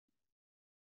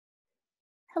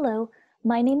Hello,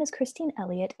 my name is Christine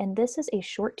Elliott, and this is a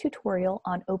short tutorial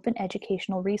on Open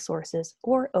Educational Resources,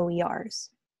 or OERs.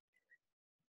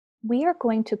 We are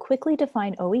going to quickly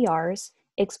define OERs,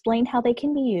 explain how they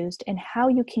can be used, and how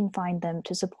you can find them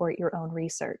to support your own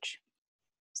research.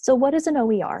 So what is an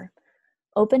OER?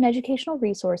 Open Educational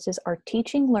Resources are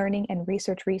teaching, learning, and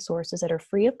research resources that are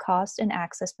free of cost and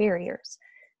access barriers.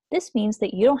 This means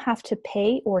that you don't have to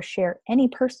pay or share any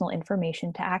personal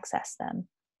information to access them.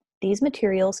 These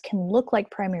materials can look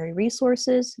like primary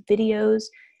resources, videos,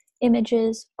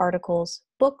 images, articles,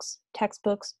 books,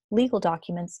 textbooks, legal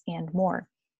documents, and more.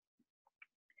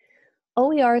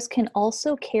 OERs can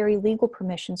also carry legal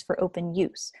permissions for open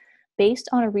use. Based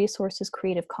on a resource's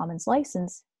Creative Commons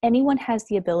license, anyone has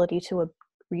the ability to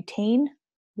retain,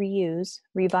 reuse,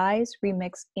 revise,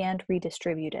 remix, and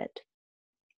redistribute it.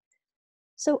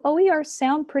 So OERs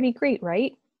sound pretty great,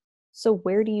 right? So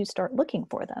where do you start looking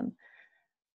for them?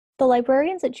 The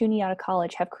librarians at Juniata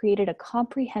College have created a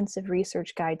comprehensive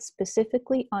research guide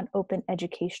specifically on open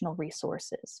educational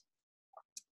resources.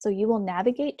 So you will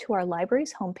navigate to our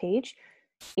library's homepage,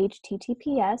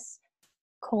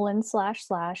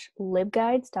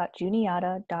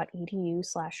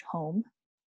 https://libguides.juniata.edu/home.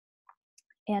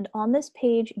 And on this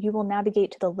page, you will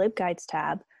navigate to the LibGuides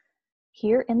tab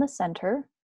here in the center,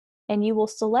 and you will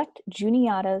select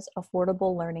Juniata's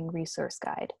Affordable Learning Resource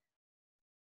Guide.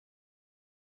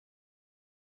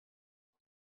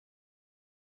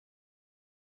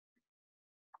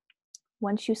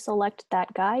 Once you select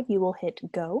that guide, you will hit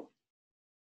Go.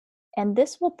 And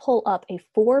this will pull up a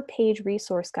 4-page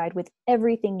resource guide with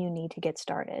everything you need to get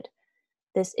started.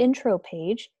 This intro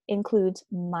page includes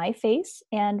my face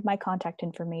and my contact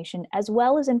information, as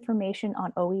well as information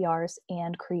on OERs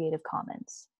and Creative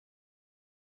Commons.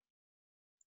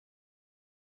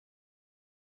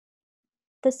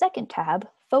 The second tab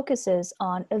focuses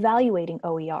on evaluating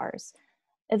OERs.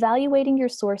 Evaluating your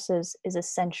sources is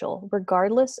essential,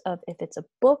 regardless of if it's a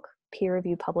book,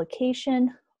 peer-reviewed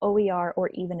publication, OER, or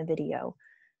even a video.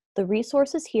 The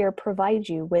resources here provide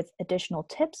you with additional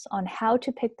tips on how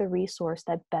to pick the resource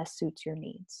that best suits your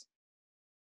needs.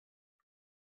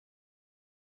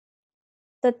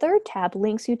 The third tab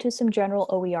links you to some general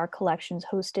OER collections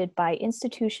hosted by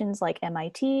institutions like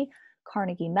MIT,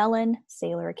 Carnegie Mellon,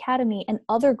 Saylor Academy, and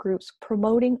other groups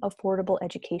promoting affordable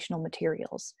educational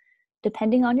materials.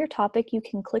 Depending on your topic, you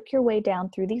can click your way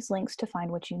down through these links to find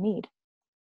what you need.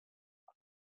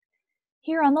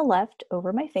 Here on the left,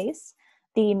 over my face,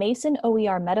 the Mason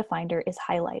OER MetaFinder is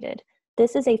highlighted.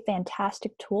 This is a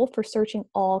fantastic tool for searching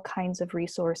all kinds of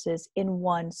resources in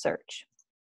one search.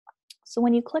 So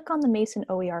when you click on the Mason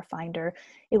OER Finder,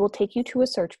 it will take you to a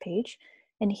search page,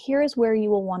 and here is where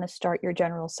you will want to start your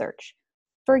general search.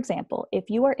 For example, if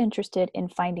you are interested in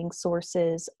finding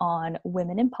sources on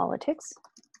women in politics,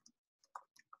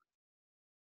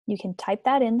 you can type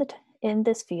that in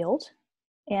this field,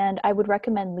 and I would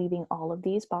recommend leaving all of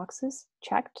these boxes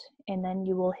checked, and then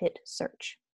you will hit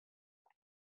search.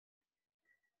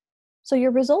 So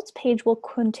your results page will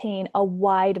contain a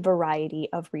wide variety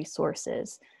of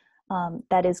resources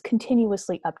that is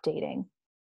continuously updating.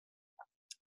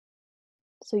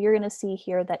 So you're going to see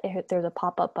here that there's a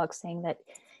pop-up box saying that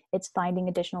it's finding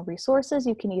additional resources.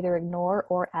 You can either ignore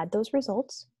or add those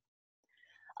results.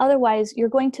 Otherwise, you're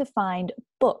going to find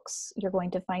books, you're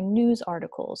going to find news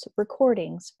articles,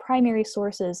 recordings, primary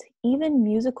sources, even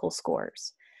musical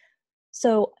scores.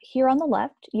 So here on the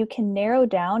left, you can narrow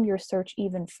down your search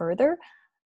even further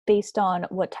based on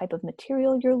what type of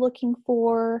material you're looking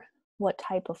for, what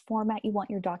type of format you want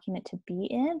your document to be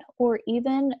in, or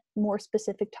even more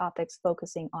specific topics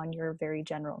focusing on your very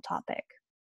general topic.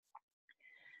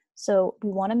 So we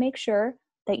want to make sure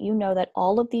that you know that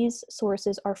all of these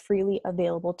sources are freely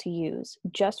available to use.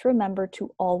 Just remember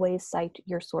to always cite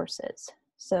your sources.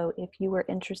 So if you were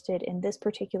interested in this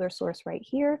particular source right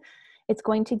here, it's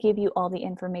going to give you all the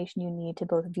information you need to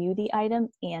both view the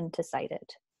item and to cite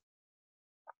it.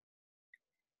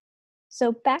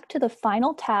 So back to the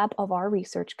final tab of our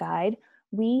research guide,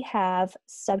 we have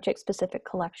subject-specific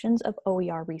collections of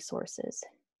OER resources.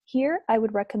 Here, I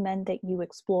would recommend that you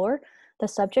explore the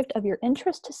subject of your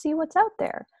interest to see what's out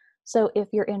there. So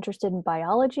if you're interested in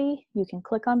biology, you can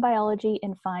click on biology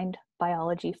and find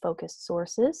biology-focused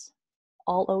sources,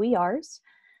 all OERs.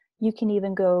 You can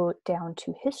even go down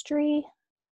to history.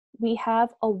 We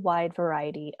have a wide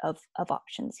variety of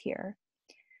options here.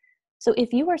 So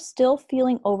if you are still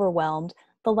feeling overwhelmed,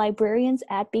 the librarians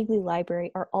at Beagley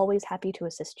Library are always happy to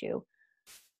assist you.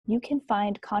 You can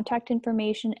find contact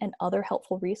information and other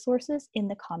helpful resources in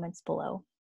the comments below.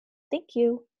 Thank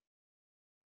you.